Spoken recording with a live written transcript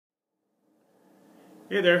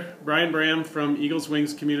Hey there, Brian Bram from Eagles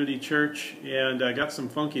Wings Community Church, and I got some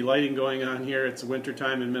funky lighting going on here. It's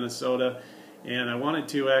wintertime in Minnesota, and I wanted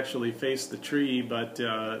to actually face the tree but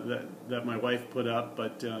that my wife put up,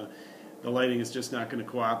 but the lighting is just not going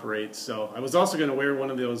to cooperate. So I was also going to wear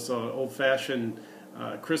one of those old-fashioned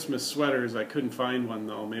Christmas sweaters. I couldn't find one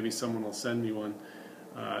though. Maybe someone will send me one.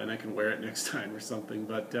 And I can wear it next time or something.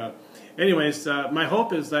 But anyways, my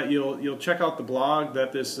hope is that you'll check out the blog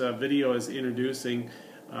that this video is introducing.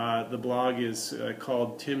 The blog is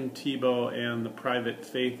called Tim Tebow and the Private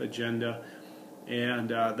Faith Agenda, and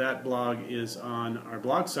that blog is on our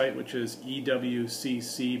blog site, which is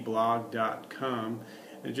ewccblog.com.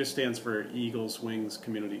 It just stands for Eagles Wings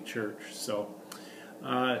Community Church. So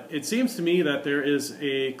it seems to me that there is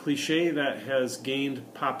a cliche that has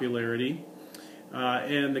gained popularity.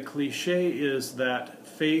 And the cliche is that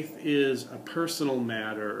faith is a personal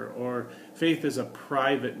matter, or faith is a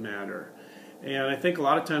private matter. And I think a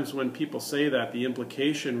lot of times when people say that, the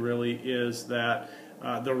implication really is that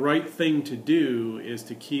the right thing to do is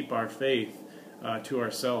to keep our faith to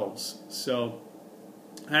ourselves. So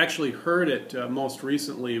I actually heard it most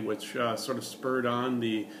recently, which sort of spurred on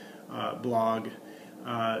the blog,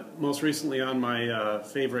 most recently on my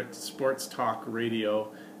favorite sports talk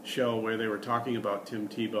radio show where they were talking about Tim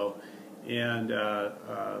Tebow, and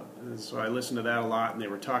so I listened to that a lot, and they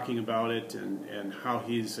were talking about it and how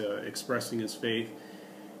he's expressing his faith.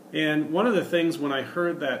 And one of the things when I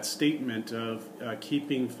heard that statement of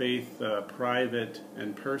keeping faith private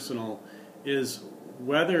and personal is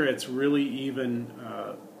whether it's really even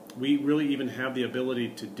we really even have the ability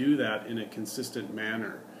to do that in a consistent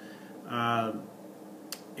manner.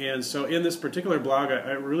 And so in this particular blog,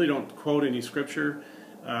 I really don't quote any scripture,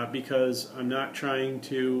 because I'm not trying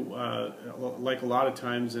to, like a lot of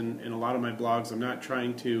times in a lot of my blogs, I'm not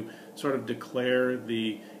trying to sort of declare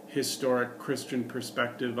the historic Christian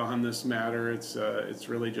perspective on this matter. It's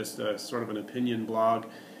really just a sort of an opinion blog.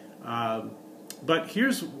 But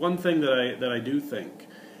here's one thing that I do think.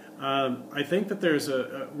 I think that there's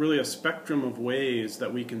really a spectrum of ways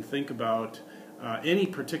that we can think about any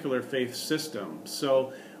particular faith system.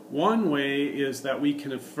 So one way is that we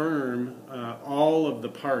can affirm all of the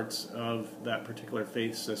parts of that particular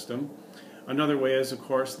faith system. Another way is, of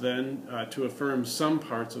course, then to affirm some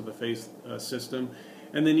parts of the faith system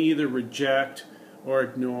and then either reject or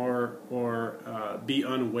ignore or be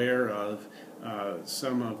unaware of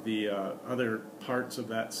some of the other parts of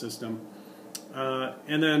that system.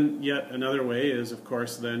 And then yet another way is, of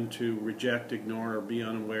course, then to reject, ignore, or be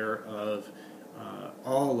unaware of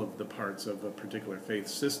all of the parts of a particular faith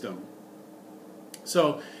system.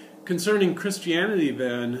 So concerning Christianity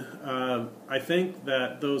then, I think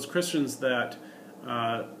that those Christians that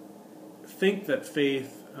think that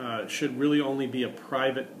faith should really only be a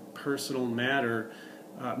private, personal matter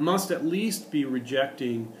must at least be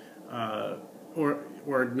rejecting or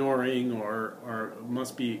ignoring or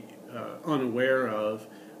must be unaware of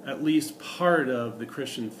at least part of the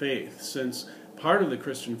Christian faith, since part of the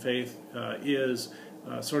Christian faith is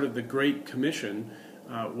sort of the Great Commission,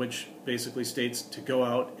 which basically states to go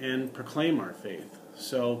out and proclaim our faith.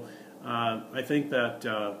 So I think that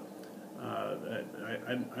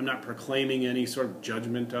I'm not proclaiming any sort of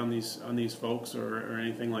judgment on these folks or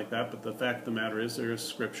anything like that, but the fact of the matter is there is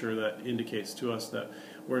scripture that indicates to us that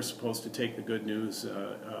we're supposed to take the good news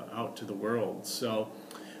out to the world. So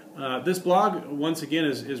this blog, once again,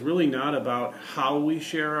 is really not about how we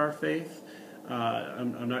share our faith.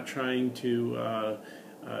 I'm not trying to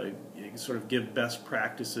sort of give best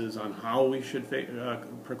practices on how we should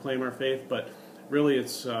proclaim our faith, but really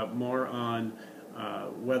it's more on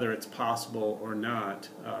whether it's possible or not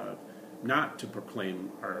to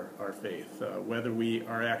proclaim our faith, whether we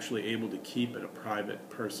are actually able to keep it a private,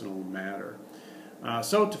 personal matter.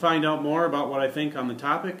 So to find out more about what I think on the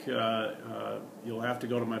topic, you'll have to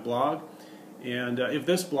go to my blog. And if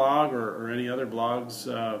this blog or any other blogs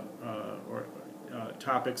or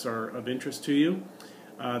topics are of interest to you,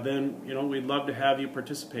 then we'd love to have you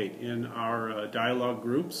participate in our dialogue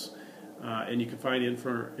groups, and you can find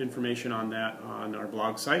information on that on our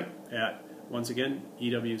blog site at, once again,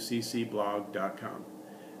 ewccblog.com.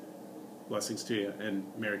 Blessings to you and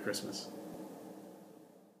Merry Christmas.